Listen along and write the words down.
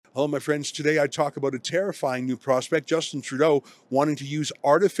Hello, my friends. Today I talk about a terrifying new prospect, Justin Trudeau wanting to use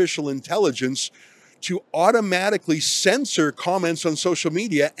artificial intelligence to automatically censor comments on social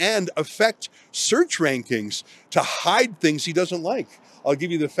media and affect search rankings to hide things he doesn't like. I'll give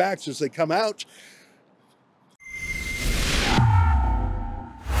you the facts as they come out.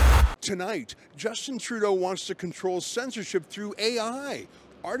 Tonight, Justin Trudeau wants to control censorship through AI,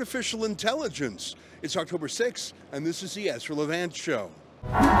 artificial intelligence. It's October 6th, and this is the EZRA LEVANT Show.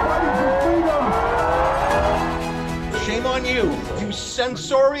 Shame on you, you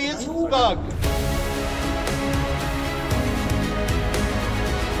censorious bug.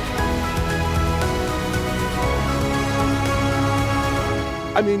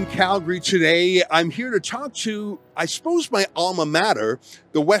 I'm in Calgary today. I'm here to talk to, I suppose, my alma mater,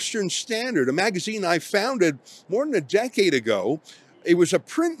 the Western Standard, a magazine I founded more than a decade ago. It was a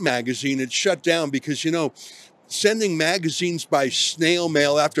print magazine. It shut down because, sending magazines by snail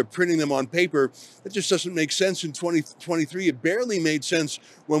mail after printing them on paper, that just doesn't make sense in 2023. It barely made sense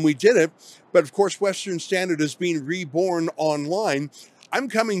when we did it. But of course, Western Standard is being reborn online. I'm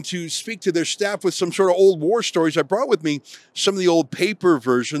coming to speak to their staff with some sort of old war stories. I brought with me some of the old paper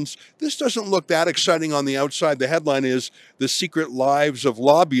versions. This doesn't look that exciting on the outside. The headline is The Secret Lives of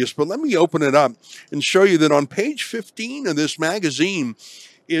Lobbyists. But let me open it up and show you that on page 15 of this magazine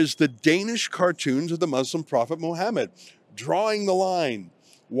is the Danish cartoons of the Muslim prophet Muhammad, drawing the line.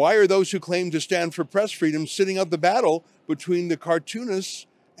 Why are those who claim to stand for press freedom sitting out the battle between the cartoonists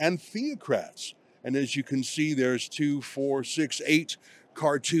and theocrats? And as you can see, there's 2, 4, 6, 8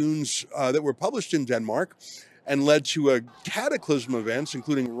 cartoons that were published in Denmark and led to a cataclysm of events,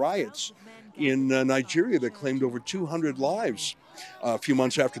 including riots in Nigeria that claimed over 200 lives a few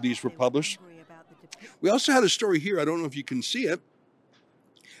months after these were published. We also had a story here, I don't know if you can see it,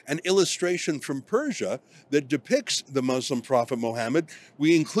 an illustration from Persia that depicts the Muslim prophet Muhammad.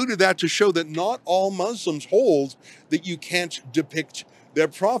 We included that to show that not all Muslims hold that you can't depict their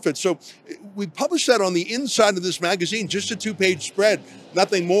prophet. So we published that on the inside of this magazine, just a 2-page spread,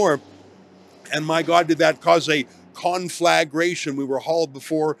 nothing more. And my God, did that cause a conflagration. We were hauled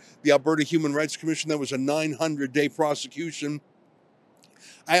before the Alberta Human Rights Commission. That was a 900-day prosecution.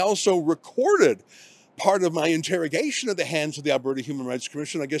 I also recorded part of my interrogation at the hands of the Alberta Human Rights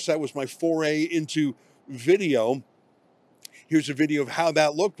Commission. I guess that was my foray into video. Here's a video of how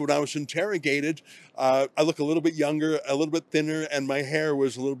that looked when I was interrogated. I look a little bit younger, a little bit thinner, and my hair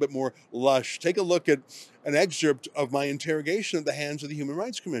was a little bit more lush. Take a look at an excerpt of my interrogation at the hands of the Human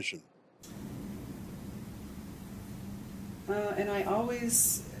Rights Commission. And I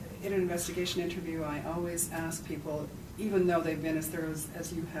always, in an investigation interview, I always ask people, even though they've been as thorough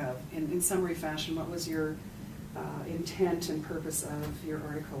as you have, in summary fashion, what was your intent and purpose of your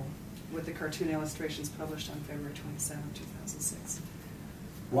article with the cartoon illustrations published on February 27, 2006?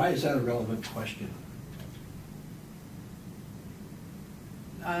 Why is that a relevant question?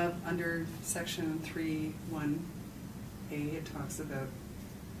 Under section 3.1a, it talks about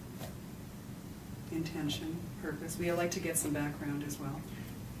intention, purpose. We like to get some background as well.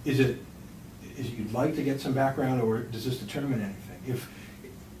 Is it you'd like to get some background, or does this determine anything? If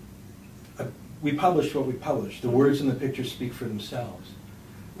we published what we published, the words in the picture speak for themselves.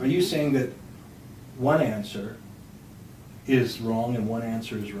 Are you saying that one answer is wrong and one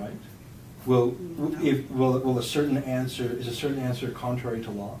answer is right? Will a certain answer contrary to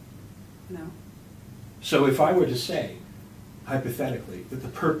law? No. So if I were to say, hypothetically, that the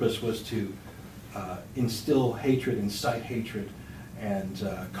purpose was to instill hatred, incite hatred, and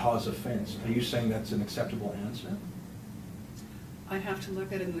cause offense, are you saying that's an acceptable answer? I have to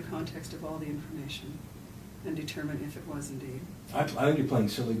look at it in the context of all the information and determine if it was indeed. I think you're playing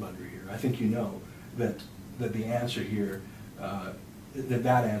silly bugger here. I think you know that the answer here,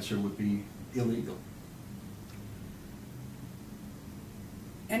 that answer would be illegal.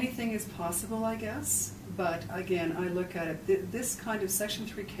 Anything is possible, I guess, but again, I look at it, this kind of Section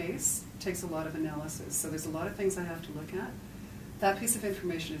 3 case takes a lot of analysis, so there's a lot of things I have to look at. That piece of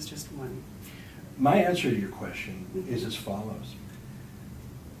information is just one. My answer to your question is as follows.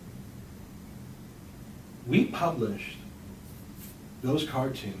 We published those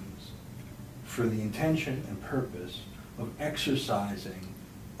cartoons for the intention and purpose of exercising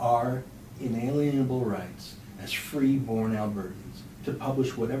our inalienable rights as free-born Albertans to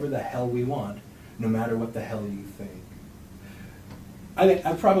publish whatever the hell we want, no matter what the hell you think.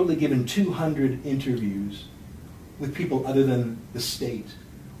 I've probably given 200 interviews with people other than the state,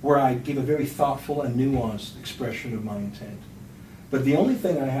 where I give a very thoughtful and nuanced expression of my intent. But the only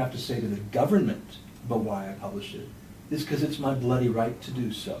thing I have to say to the government about why I published it is because it's my bloody right to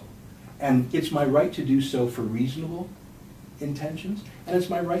do so. And it's my right to do so for reasonable, intentions, and it's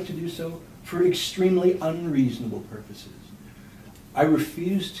my right to do so for extremely unreasonable purposes. I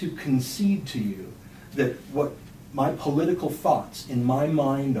refuse to concede to you that what my political thoughts in my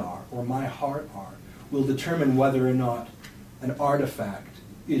mind are, or my heart are, will determine whether or not an artifact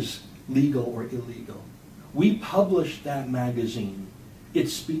is legal or illegal. We published that magazine. It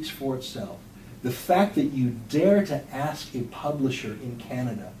speaks for itself. The fact that you dare to ask a publisher in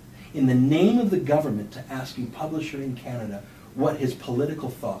Canada, in the name of the government, to ask a publisher in Canada what his political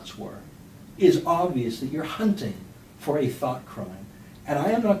thoughts were, is obvious that you're hunting for a thought crime. And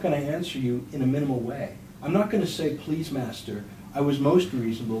I am not going to answer you in a minimal way. I'm not going to say, please, master, I was most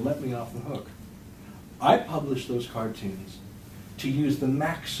reasonable, let me off the hook. I published those cartoons to use the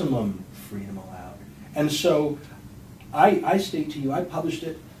maximum freedom allowed. And so I state to you, I published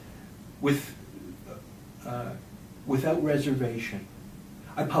it without reservation.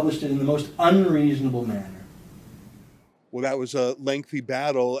 I published it in the most unreasonable manner. Well, that was a lengthy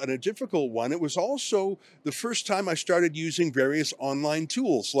battle and a difficult one. It was also the first time I started using various online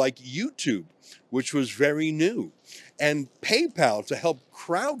tools like YouTube, which was very new, and PayPal to help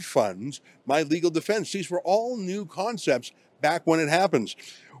crowdfund my legal defense. These were all new concepts back when it happened.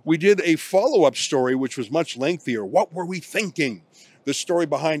 We did a follow-up story, which was much lengthier. What were we thinking? The story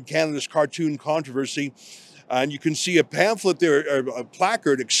behind Canada's cartoon controversy. And you can see a pamphlet there, a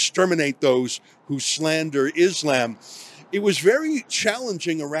placard, exterminate those who slander Islam. It was very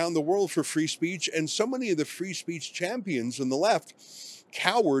challenging around the world for free speech, and so many of the free speech champions on the left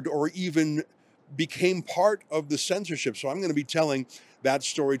cowered or even became part of the censorship. So I'm going to be telling that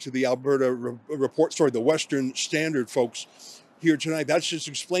story to the Alberta Report, the Western Standard folks here tonight. That's just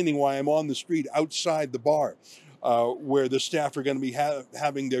explaining why I'm on the street outside the bar where the staff are going to be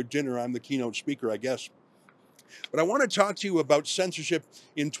having their dinner. I'm the keynote speaker, I guess. But I want to talk to you about censorship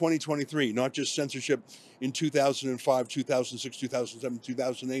in 2023, not just censorship in 2005, 2006, 2007,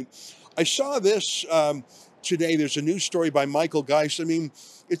 2008. I saw this today. There's a news story by Michael Geist. I mean,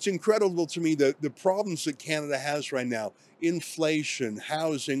 it's incredible to me the problems that Canada has right now. Inflation,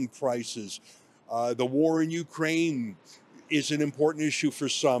 housing prices, the war in Ukraine is an important issue for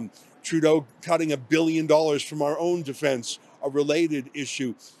some. Trudeau cutting $1 billion from our own defense, a related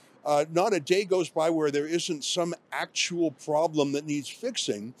issue. Not a day goes by where there isn't some actual problem that needs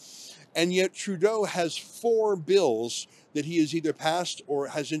fixing. And yet Trudeau has 4 bills that he has either passed or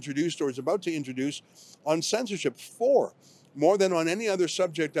has introduced or is about to introduce on censorship. 4. More than on any other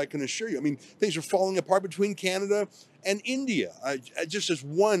subject, I can assure you. I mean, things are falling apart between Canada and India, just as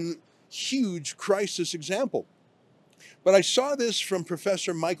one huge crisis example. But I saw this from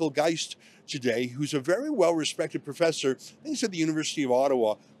Professor Michael Geist today, who's a very well-respected professor, I think he's at the University of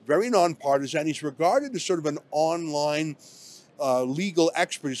Ottawa, very nonpartisan. He's regarded as sort of an online legal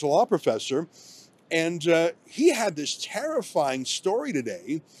expert. He's a law professor. And he had this terrifying story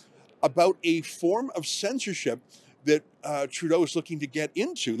today about a form of censorship that Trudeau is looking to get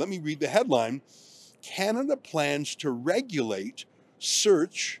into. Let me read the headline. Canada plans to regulate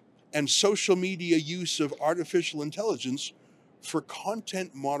search and social media use of artificial intelligence for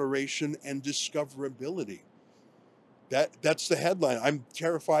content moderation and discoverability. That's the headline. I'm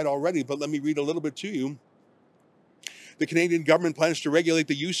terrified already, but let me read a little bit to you. The Canadian government plans to regulate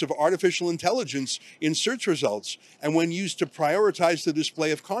the use of artificial intelligence in search results and when used to prioritize the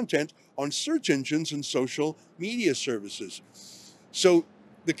display of content on search engines and social media services. So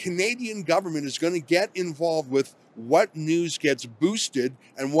the Canadian government is going to get involved with what news gets boosted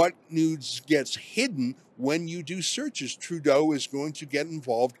and what news gets hidden when you do searches. Trudeau is going to get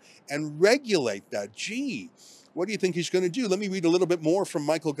involved and regulate that. Gee, what do you think he's going to do? Let me read a little bit more from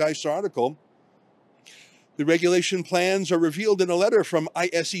Michael Geist's article. The regulation plans are revealed in a letter from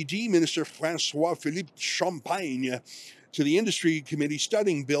ISED Minister François-Philippe Champagne to the Industry Committee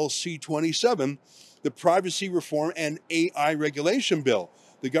studying Bill C-27, the Privacy Reform and AI Regulation Bill.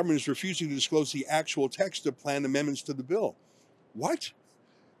 The government is refusing to disclose the actual text of planned amendments to the bill. What?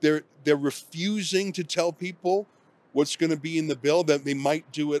 They're refusing to tell people what's going to be in the bill, that they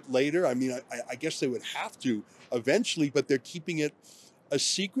might do it later. I mean, I guess they would have to eventually, but they're keeping it a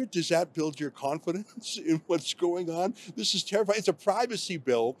secret. Does that build your confidence in what's going on? This is terrifying. It's a privacy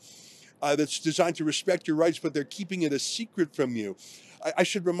bill that's designed to respect your rights, but they're keeping it a secret from you. I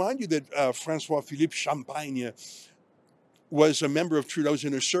should remind you that François-Philippe Champagne was a member of Trudeau's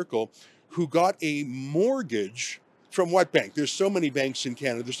inner circle who got a mortgage from what bank? There's so many banks in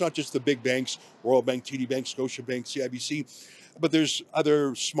Canada. There's not just the big banks, Royal Bank, TD Bank, Scotiabank, CIBC, but there's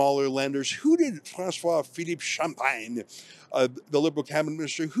other smaller lenders. Who did François-Philippe Champagne, the Liberal cabinet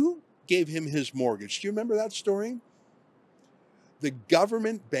minister, who gave him his mortgage? Do you remember that story? The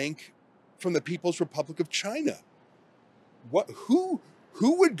government bank from the People's Republic of China. Who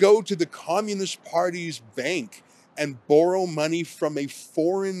would go to the Communist Party's bank and borrow money from a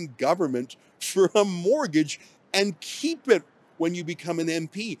foreign government for a mortgage and keep it when you become an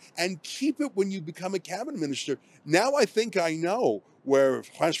MP and keep it when you become a cabinet minister? Now I think I know where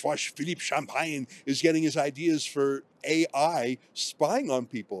François-Philippe Champagne is getting his ideas for AI spying on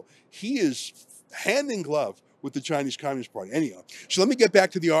people. He is hand in glove with the Chinese Communist Party. Anyhow, so let me get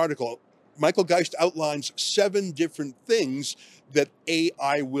back to the article. Michael Geist outlines 7 different things that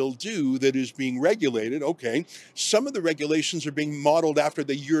AI will do that is being regulated. Okay, some of the regulations are being modeled after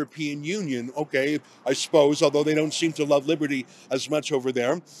the European Union. Okay, I suppose, although they don't seem to love liberty as much over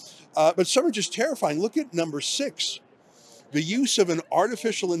there. But some are just terrifying. Look at number 6. The use of an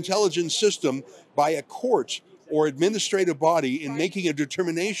artificial intelligence system by a court or administrative body in making a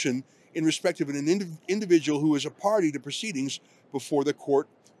determination in respect of an individual who is a party to proceedings before the court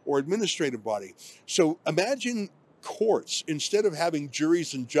or administrative body. So imagine courts, instead of having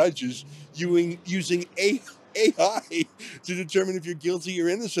juries and judges, using AI to determine if you're guilty or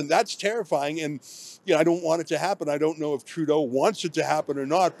innocent. That's terrifying, and I don't want it to happen. I don't know if Trudeau wants it to happen or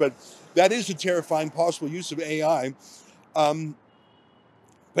not, but that is a terrifying possible use of AI.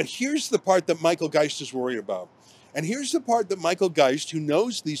 But here's the part that Michael Geist is worried about. And here's the part that Michael Geist, who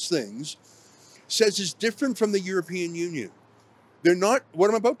knows these things, says is different from the European Union. They're not, what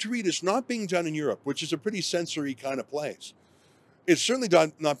I'm about to read is not being done in Europe, which is a pretty sensory kind of place. It's certainly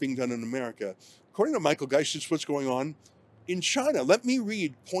not being done in America. According to Michael Geist, it's what's going on in China. Let me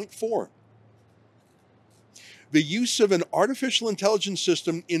read point 4. The use of an artificial intelligence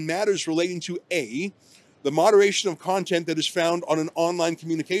system in matters relating to A, the moderation of content that is found on an online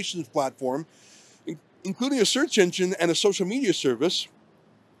communications platform, including a search engine and a social media service,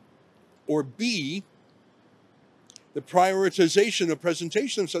 or B, the prioritization of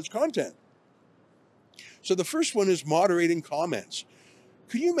presentation of such content. So the first one is moderating comments.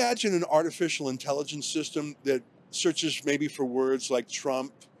 Could you imagine an artificial intelligence system that searches maybe for words like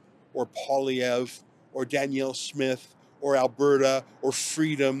Trump or Polyev or Danielle Smith or Alberta or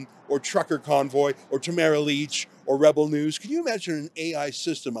freedom or trucker convoy or Tamara Leach or Rebel News? Can you imagine an AI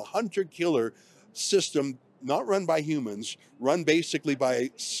system, a hunter-killer system, not run by humans, run basically by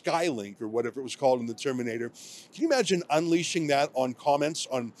Skylink or whatever it was called in the Terminator? Can you imagine unleashing that on comments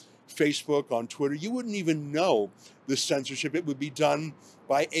on Facebook, on Twitter? You wouldn't even know the censorship. It would be done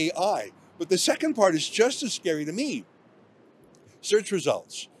by AI. But the second part is just as scary to me. Search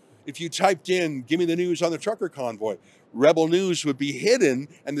results. If you typed in, give me the news on the trucker convoy, Rebel News would be hidden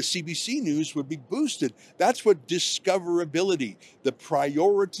and the CBC News would be boosted. That's what discoverability, the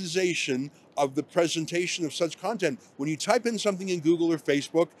prioritization of the presentation of such content. When you type in something in Google or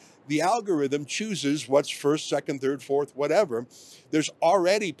Facebook, the algorithm chooses what's first, second, third, fourth, whatever. There's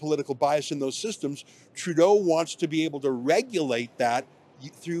already political bias in those systems. Trudeau wants to be able to regulate that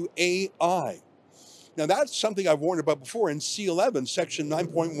through AI. Now, that's something I've warned about before. In C11, section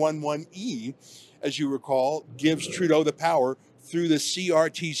 9.11E, as you recall, gives Trudeau the power through the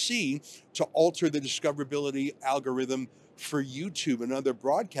CRTC to alter the discoverability algorithm for YouTube and other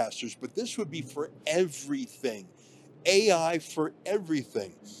broadcasters. But this would be for everything. AI for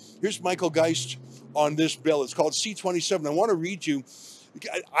everything. Here's Michael Geist on this bill. It's called C27. I want to read you.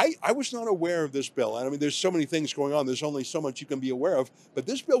 I was not aware of this bill. And I mean, there's so many things going on. There's only so much you can be aware of. But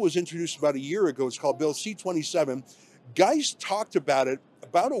this bill was introduced about a year ago. It's called Bill C27. Geist talked about it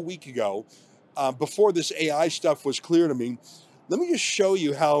about a week ago, before this AI stuff was clear to me. Let me just show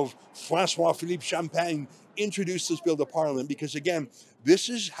you how François-Philippe Champagne introduced this bill to Parliament, because again, this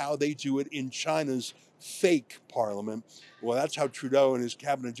is how they do it in China's fake Parliament. Well, that's how Trudeau and his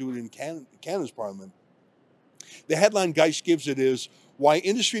cabinet do it in Canada's Parliament. The headline Geist gives it is, Why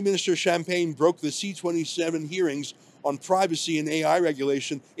Industry Minister Champagne Broke the C27 Hearings on Privacy and AI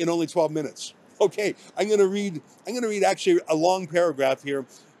Regulation in Only 12 Minutes. Okay, I'm going to read actually a long paragraph here,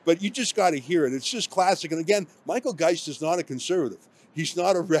 but you just got to hear it. It's just classic. And again, Michael Geist is not a conservative. He's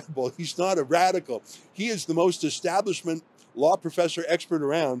not a rebel. He's not a radical. He is the most establishment law professor expert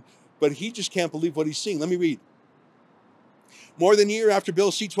around, but he just can't believe what he's seeing. Let me read. More than a year after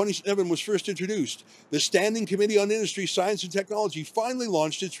Bill C-27 was first introduced, the Standing Committee on Industry, Science and Technology finally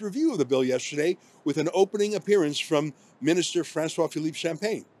launched its review of the bill yesterday with an opening appearance from Minister François-Philippe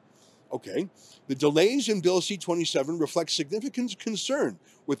Champagne. Okay, the delays in Bill C-27 reflect significant concern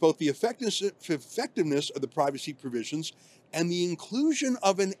with both the effectiveness of the privacy provisions and the inclusion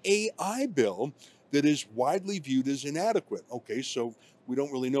of an AI bill that is widely viewed as inadequate. Okay, so we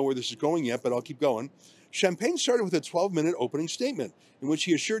don't really know where this is going yet, but I'll keep going. Champagne started with a 12-minute opening statement in which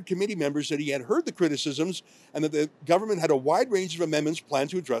he assured committee members that he had heard the criticisms and that the government had a wide range of amendments planned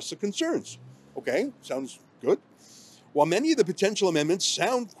to address the concerns. Okay, sounds good. While many of the potential amendments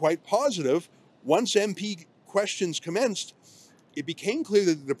sound quite positive, once MP questions commenced, it became clear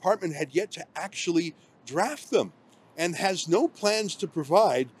that the department had yet to actually draft them and has no plans to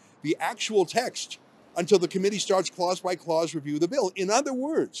provide the actual text until the committee starts clause by clause review of the bill. In other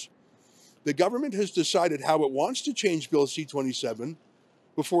words, the government has decided how it wants to change Bill C-27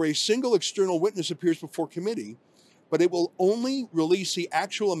 before a single external witness appears before committee, but it will only release the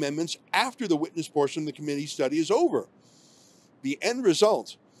actual amendments after the witness portion of the committee study is over. The end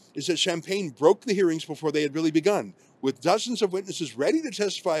result is that Champagne broke the hearings before they had really begun, with dozens of witnesses ready to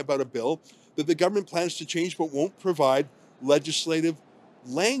testify about a bill that the government plans to change but won't provide legislative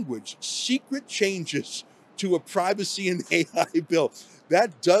language. Secret changes to a privacy and AI bill.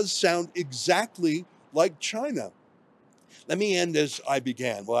 That does sound exactly like China. Let me end as I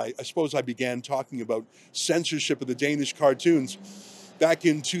began. Well, I suppose I began talking about censorship of the Danish cartoons back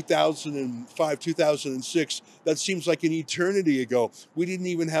in 2005, 2006. That seems like an eternity ago. We didn't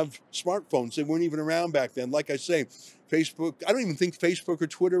even have smartphones. They weren't even around back then. Like I say, Facebook, I don't even think Facebook or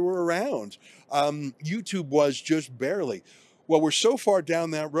Twitter were around. YouTube was just barely. Well, we're so far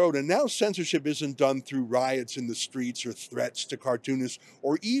down that road, and now censorship isn't done through riots in the streets or threats to cartoonists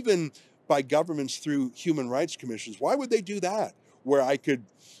or even by governments through human rights commissions. Why would they do that? Where I could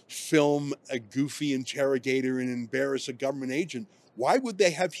film a goofy interrogator and embarrass a government agent. Why would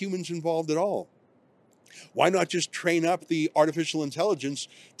they have humans involved at all? Why not just train up the artificial intelligence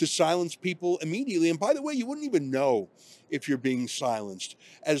to silence people immediately? And by the way, you wouldn't even know if you're being silenced.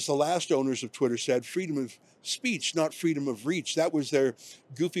 As the last owners of Twitter said, freedom of speech, not freedom of reach. That was their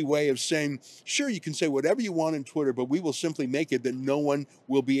goofy way of saying, sure, you can say whatever you want in Twitter, but we will simply make it that no one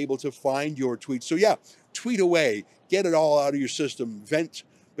will be able to find your tweet. So yeah, tweet away, get it all out of your system, vent,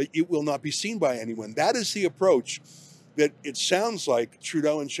 but it will not be seen by anyone. That is the approach that it sounds like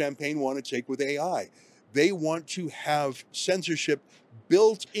Trudeau and Champagne want to take with AI. They want to have censorship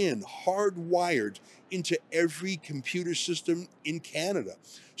built in, hardwired into every computer system in Canada.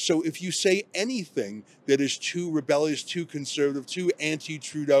 So if you say anything that is too rebellious, too conservative, too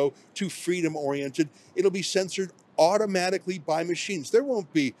anti-Trudeau, too freedom-oriented, it'll be censored automatically by machines. There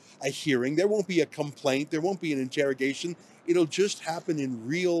won't be a hearing, there won't be a complaint, there won't be an interrogation. It'll just happen in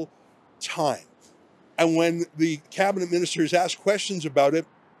real time. And when the cabinet minister is asked questions about it,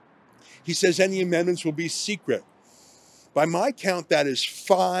 he says any amendments will be secret. By my count, that is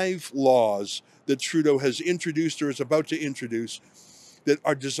 5 laws that Trudeau has introduced or is about to introduce that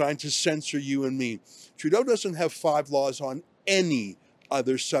are designed to censor you and me. Trudeau doesn't have 5 laws on any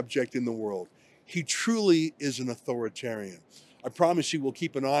other subject in the world. He truly is an authoritarian. I promise you we'll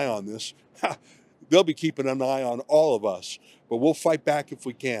keep an eye on this. They'll be keeping an eye on all of us, but we'll fight back if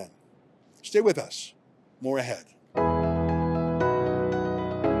we can. Stay with us. More ahead.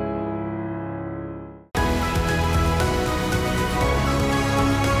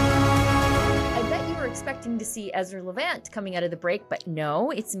 Expecting to see EZRA LEVANT coming out of the break, but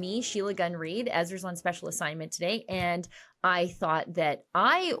no, it's me, Sheila Gunn Reid. Ezra's on special assignment today, and I thought that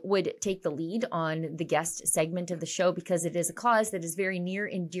I would take the lead on the guest segment of the show because it is a cause that is very near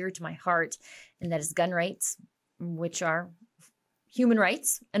and dear to my heart, and that is gun rights, which are human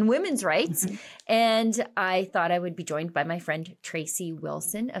rights and women's rights. Mm-hmm. And I thought I would be joined by my friend Tracy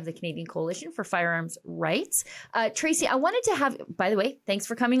Wilson of the Canadian Coalition for Firearms Rights. Tracy, I wanted to have, by the way, thanks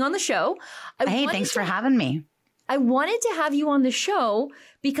for coming on the show. Thanks for having me. I wanted to have you on the show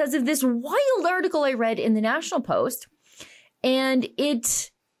because of this wild article I read in the National Post. And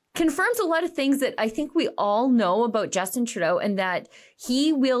it confirms a lot of things that I think we all know about Justin Trudeau, and that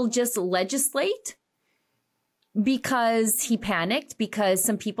he will just legislate because he panicked, because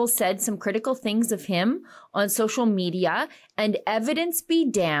some people said some critical things of him on social media, and evidence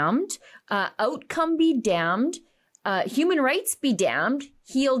be damned, outcome be damned, human rights be damned.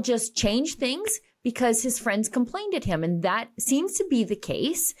 He'll just change things because his friends complained at him. And that seems to be the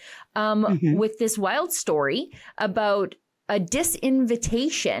case with this wild story about a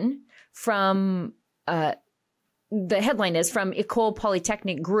disinvitation from, the headline is from École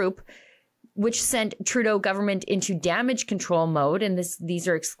Polytechnique Group, which sent Trudeau government into damage control mode. And these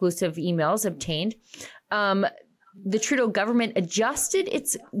are exclusive emails obtained. The Trudeau government adjusted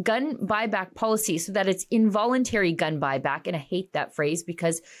its gun buyback policy so that it's involuntary gun buyback. And I hate that phrase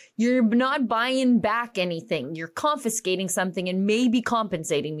because you're not buying back anything. You're confiscating something and maybe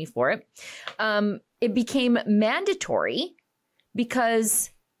compensating me for it. It became mandatory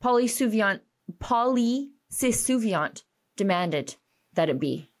because Pauli Sesouviant demanded that it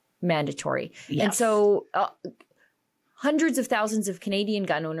be mandatory. Yes. And so hundreds of thousands of Canadian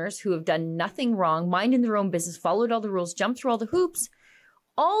gun owners who have done nothing wrong, minded their own business, followed all the rules, jumped through all the hoops,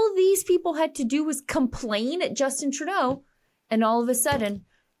 all these people had to do was complain at Justin Trudeau, and all of a sudden,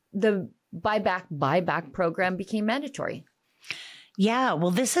 the buyback program became mandatory. Yeah,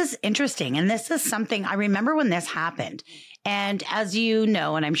 well, this is interesting. And this is something I remember when this happened. And as you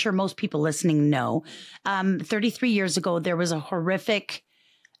know, and I'm sure most people listening know, 33 years ago, there was a horrific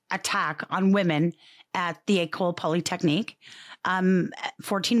attack on women at the École Polytechnique.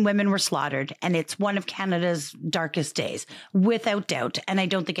 14 women were slaughtered, and it's one of Canada's darkest days, without doubt. And I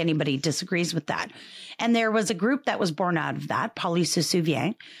don't think anybody disagrees with that. And there was a group that was born out of that, Police se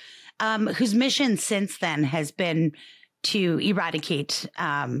souvient, whose mission since then has been to eradicate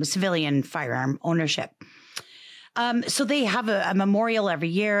civilian firearm ownership. So they have a memorial every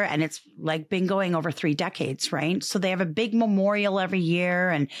year, and it's like been going over 3 decades, right? So they have a big memorial every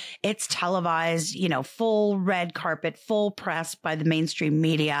year, and it's televised, you know, full red carpet, full press by the mainstream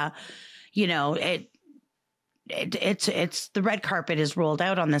media. You know, it's the red carpet is rolled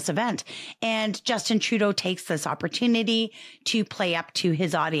out on this event. And Justin Trudeau takes this opportunity to play up to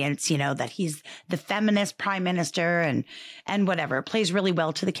his audience, you know, that he's the feminist prime minister and whatever. It plays really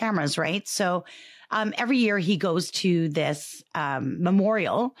well to the cameras, right? So every year he goes to this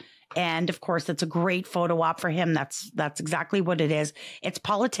memorial. And of course, it's a great photo op for him. That's exactly what it is. It's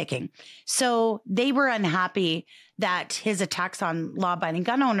politicking. So they were unhappy that his attacks on law-abiding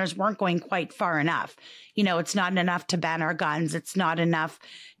gun owners weren't going quite far enough. You know, it's not enough to ban our guns. It's not enough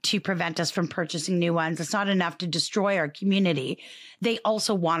to prevent us from purchasing new ones. It's not enough to destroy our community. They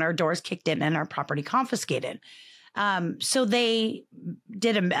also want our doors kicked in and our property confiscated. So they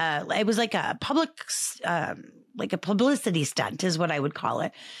did it was like a publicity stunt is what I would call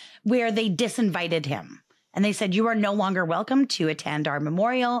it, where they disinvited him. And they said, you are no longer welcome to attend our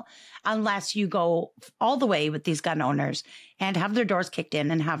memorial unless you go all the way with these gun owners and have their doors kicked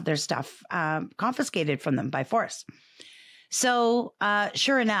in and have their stuff confiscated from them by force. So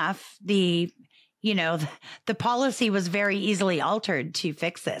sure enough, the policy was very easily altered to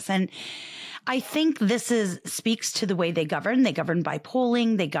fix this. And I think this speaks to the way they govern. They govern by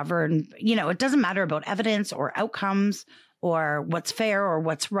polling. They govern, you know, it doesn't matter about evidence or outcomes or what's fair or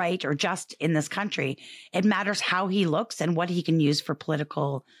what's right or just in this country. It matters how he looks and what he can use for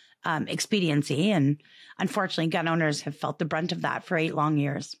political expediency. And unfortunately, gun owners have felt the brunt of that for 8 long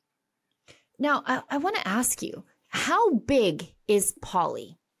years. Now, I want to ask you, how big is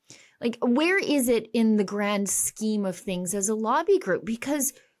Poly? Like, where is it in the grand scheme of things as a lobby group?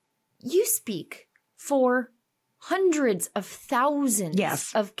 Because you speak for hundreds of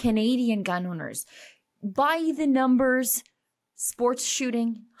thousands of Canadian gun owners. By the numbers, sports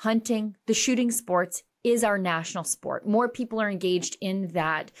shooting, hunting, the shooting sports is our national sport. More people are engaged in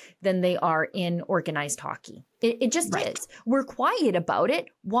that than they are in organized hockey. It just is. We're quiet about it.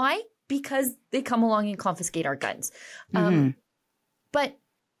 Why? Because they come along and confiscate our guns.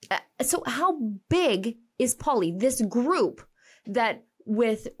 So how big is Poly, this group that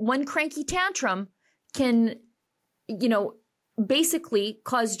with one cranky tantrum can, you know, basically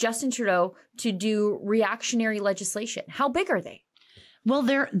cause Justin Trudeau to do reactionary legislation? How big are they? Well,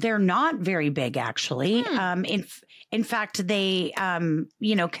 they're not very big, actually. In fact, they,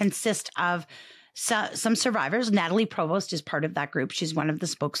 consist of some survivors. Natalie Provost is part of that group. She's one of the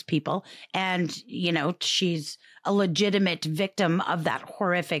spokespeople. And, you know, she's a legitimate victim of that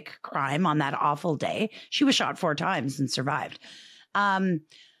horrific crime on that awful day. She was shot 4 times and survived. And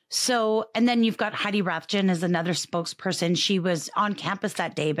then you've got Heidi Rathjen as another spokesperson. She was on campus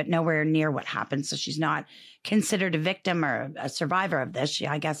that day, but nowhere near what happened. So she's not considered a victim or a survivor of this.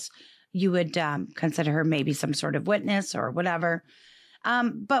 I guess you would consider her maybe some sort of witness or whatever.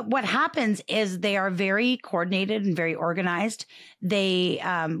 But what happens is they are very coordinated and very organized. They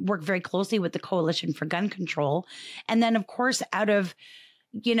work very closely with the Coalition for Gun Control. And then, of course, out of,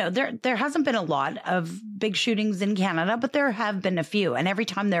 you know, there hasn't been a lot of big shootings in Canada, but there have been a few. And every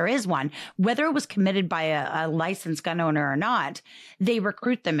time there is one, whether it was committed by a licensed gun owner or not, they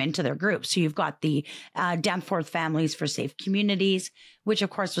recruit them into their group. So you've got the Danforth Families for Safe Communities, which, of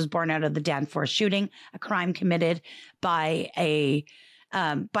course, was born out of the Danforth shooting, a crime committed by a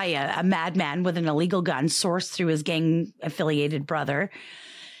madman with an illegal gun sourced through his gang-affiliated brother.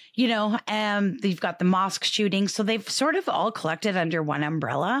 You know, you've got the mosque shooting. So they've sort of all collected under one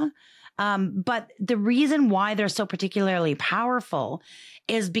umbrella. But the reason why they're so particularly powerful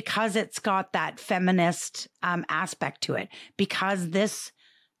is because it's got that feminist aspect to it, because this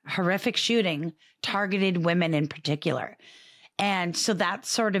horrific shooting targeted women in particular. And so that's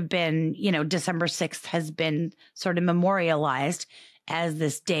sort of been, you know, December 6th has been sort of memorialized as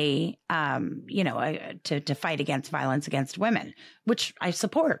this day, to fight against violence against women, which I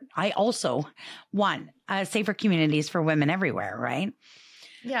support. I also want safer communities for women everywhere, right?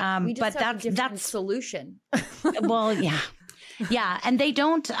 Yeah, we just but have a different that's solution. well, yeah. Yeah. And they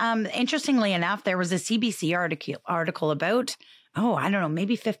don't, interestingly enough, there was a CBC article about, I don't know,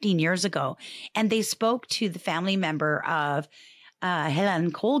 maybe 15 years ago. And they spoke to the family member of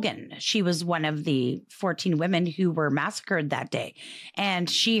Helen Colgan. She was one of the 14 women who were massacred that day. And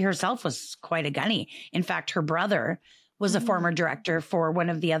she herself was quite a gunny. In fact, her brother was a former director for one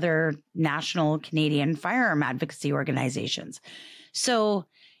of the other national Canadian firearm advocacy organizations. So,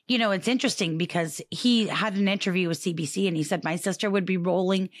 it's interesting because he had an interview with CBC and he said, my sister would be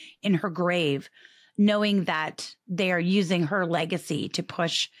rolling in her grave knowing that they are using her legacy to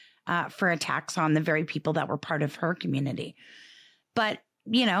push for attacks on the very people that were part of her community. But,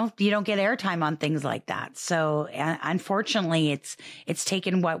 you don't get airtime on things like that. So unfortunately, it's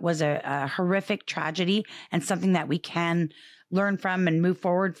taken what was a horrific tragedy and something that we can learn from and move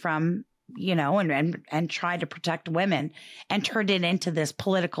forward from, and try to protect women and turned it into this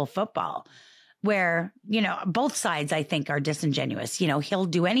political football where, both sides, I think, are disingenuous. He'll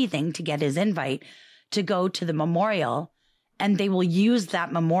do anything to get his invite to go to the memorial, and they will use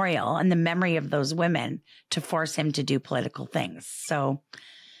that memorial and the memory of those women to force him to do political things. So,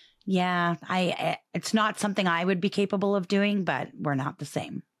 yeah, it's not something I would be capable of doing, but we're not the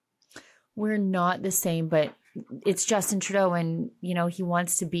same. We're not the same, but it's Justin Trudeau, and he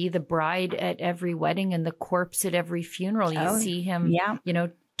wants to be the bride at every wedding and the corpse at every funeral. You see him,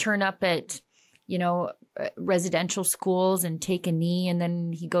 turn up at residential schools and take a knee, and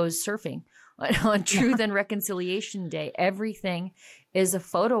then he goes surfing on Truth and Reconciliation Day. Everything is a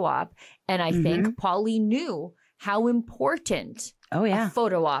photo op, and I think Polly knew how important a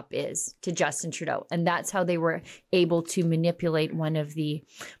photo op is to Justin Trudeau, and that's how they were able to manipulate one of the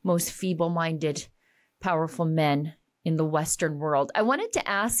most feeble-minded powerful men in the Western world. I wanted to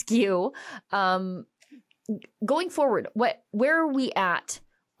ask you, going forward, where are we at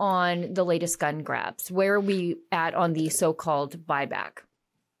on the latest gun grabs? Where are we at on the so-called buyback?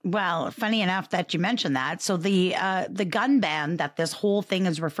 Well, funny enough that you mentioned that. So the gun ban that this whole thing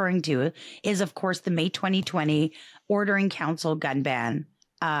is referring to is, of course, the May 2020 Ordering Council gun ban.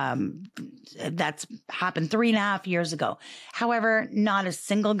 That's happened 3.5 years ago. However, not a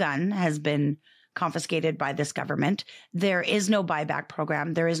single gun has been confiscated by this government. There is no buyback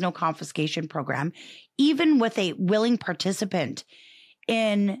program. There is no confiscation program. Even with a willing participant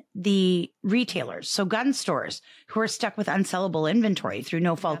in the retailers, so gun stores who are stuck with unsellable inventory through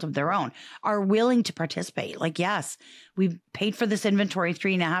no fault of their own, are willing to participate. Like, yes, we paid for this inventory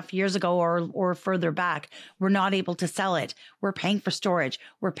 3.5 years ago or further back. We're not able to sell it. We're paying for storage.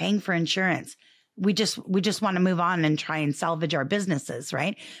 We're paying for insurance. We just want to move on and try and salvage our businesses,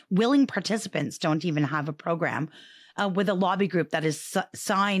 right? Willing participants don't even have a program with a lobby group that has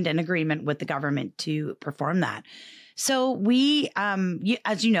signed an agreement with the government to perform that. So we,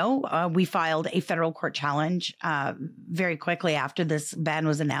 as you know, we filed a federal court challenge very quickly after this ban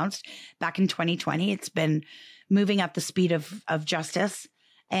was announced back in 2020. It's been moving at the speed of justice.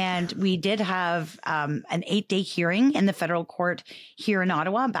 And we did have an 8-day hearing in the federal court here in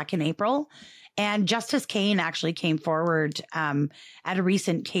Ottawa back in April. And Justice Kane actually came forward at a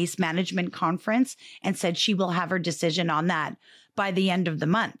recent case management conference and said she will have her decision on that by the end of the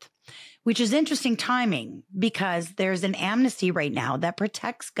month, which is interesting timing because there's an amnesty right now that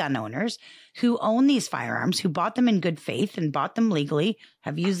protects gun owners who own these firearms, who bought them in good faith and bought them legally,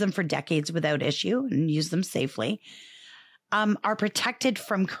 have used them for decades without issue and used them safely, are protected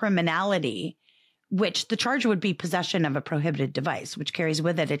from criminality, which the charge would be possession of a prohibited device, which carries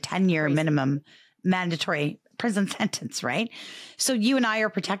with it a 10-year minimum mandatory prison sentence, right? So you and I are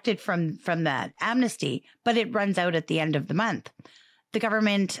protected from that amnesty, but it runs out at the end of the month. The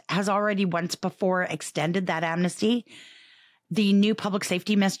government has already once before extended that amnesty. The new public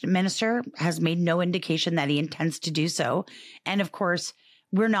safety minister has made no indication that he intends to do so. And of course,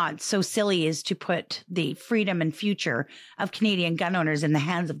 we're not so silly as to put the freedom and future of Canadian gun owners in the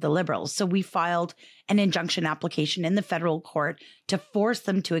hands of the Liberals. So we filed an injunction application in the federal court to force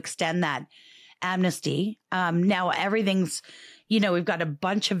them to extend that amnesty. Now everything's, we've got a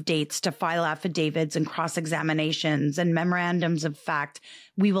bunch of dates to file affidavits and cross-examinations and memorandums of fact.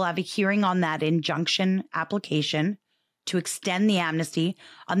 We will have a hearing on that injunction application to extend the amnesty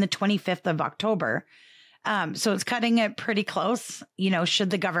on the 25th of October. So it's cutting it pretty close, should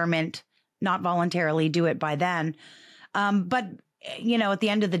the government not voluntarily do it by then. But, at the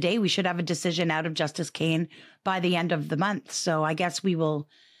end of the day, we should have a decision out of Justice Kane by the end of the month. So I guess we will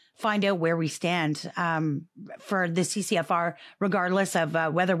find out where we stand for the CCFR, regardless of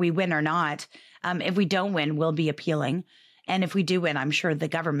whether we win or not. If we don't win, we'll be appealing. And if we do win, I'm sure the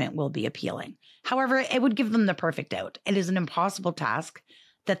government will be appealing. However, it would give them the perfect out. It is an impossible task.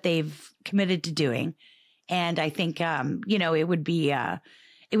 that they've committed to doing. And I think, you know, it would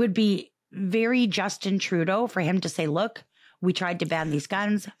be very Justin Trudeau for him to say, look, we tried to ban these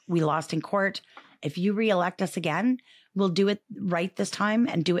guns. We lost in court. If you reelect us again, we'll do it right this time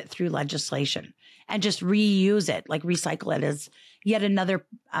and do it through legislation and just reuse it, like recycle it as yet another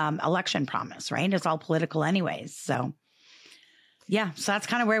election promise, right? It's all political anyways. So yeah, so that's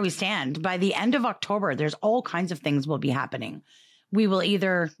kind of where we stand. By the end of October, there's all kinds of things will be happening. We will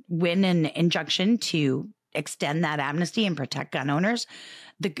either win an injunction to extend that amnesty and protect gun owners,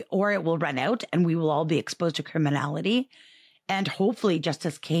 or it will run out and we will all be exposed to criminality. And hopefully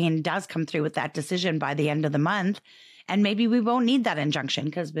Justice Kane does come through with that decision by the end of the month. And maybe we won't need that injunction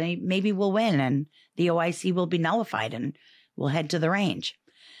because maybe we'll win and the OIC will be nullified and we'll head to the range.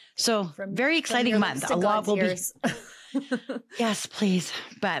 So very exciting month. A lot will be. Yes, please.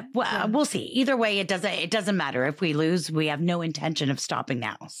 But we'll see. Either way, it doesn't matter. If we lose, we have no intention of stopping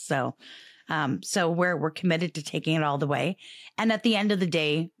now. So we're committed to taking it all the way. And at the end of the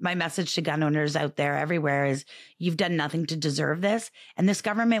day, my message to gun owners out there everywhere is you've done nothing to deserve this, and this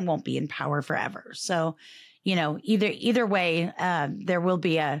government won't be in power forever. So, you know, either way, there will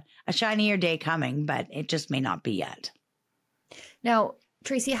be a shinier day coming, but it just may not be yet. Now,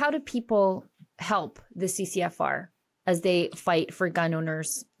 Tracy, how do people help the CCFR as they fight for gun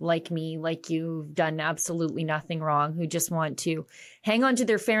owners like me, like you've done absolutely nothing wrong, who just want to hang on to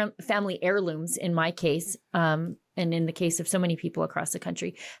their family heirlooms, in my case, and in the case of so many people across the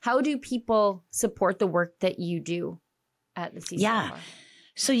country? How do people support the work that you do at the CCFR? Yeah.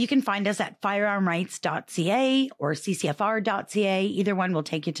 So you can find us at firearmrights.ca or ccfr.ca. Either one will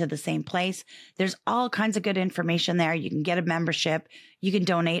take you to the same place. There's all kinds of good information there. You can get a membership. You can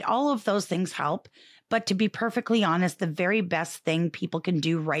donate. All of those things help. But to be perfectly honest, the very best thing people can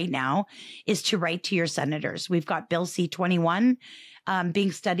do right now is to write to your senators. We've got Bill C-21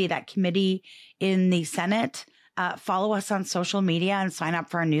 being studied at committee in the Senate. Follow us on social media and sign up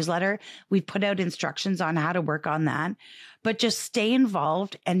for our newsletter. We've put out instructions on how to work on that. But just stay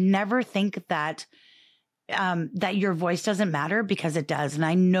involved and never think that that your voice doesn't matter, because it does. And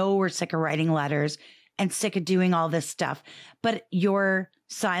I know we're sick of writing letters and sick of doing all this stuff, but your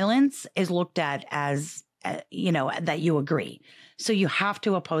silence is looked at as, you know, that you agree. So you have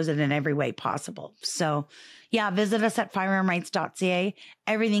to oppose it in every way possible. So yeah, visit us at firearmrights.ca.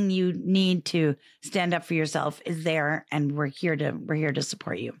 Everything you need to stand up for yourself is there, and we're here to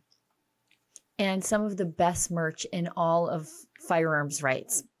support you. And some of the best merch in all of firearms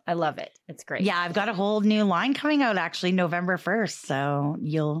rights. I love it. It's great. Yeah, I've got a whole new line coming out actually November 1st. So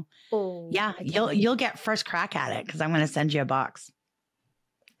you'll get first crack at it, because I'm going to send you a box.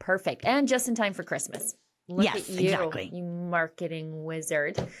 Perfect. And just in time for Christmas. Look yes, at you, exactly. You marketing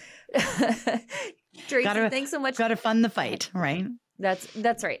wizard. Tracy, thanks so much. Got to fund the fight, right?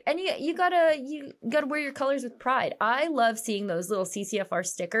 That's right. And you gotta wear your colors with pride. I love seeing those little CCFR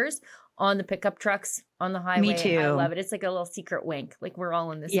stickers on the pickup trucks on the highway. Me too. I love it. It's like a little secret wink. Like we're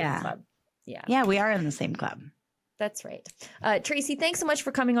all in the same club. Yeah. Yeah, we are in the same club. That's right. Tracy, thanks so much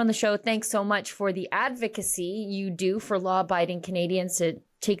for coming on the show. Thanks so much for the advocacy you do for law-abiding Canadians to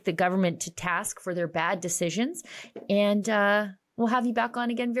take the government to task for their bad decisions. And we'll have you back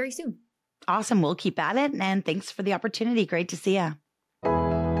on again very soon. Awesome. We'll keep at it. And thanks for the opportunity. Great to see you.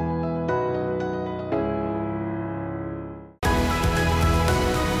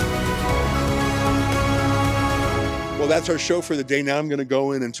 Well, that's our show for the day. Now I'm going to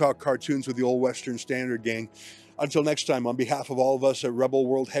go in and talk cartoons with the old Western Standard gang. Until next time, on behalf of all of us at Rebel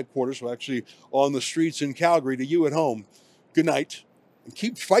World Headquarters, we're actually on the streets in Calgary, to you at home, good night, and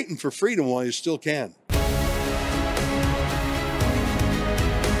keep fighting for freedom while you still can.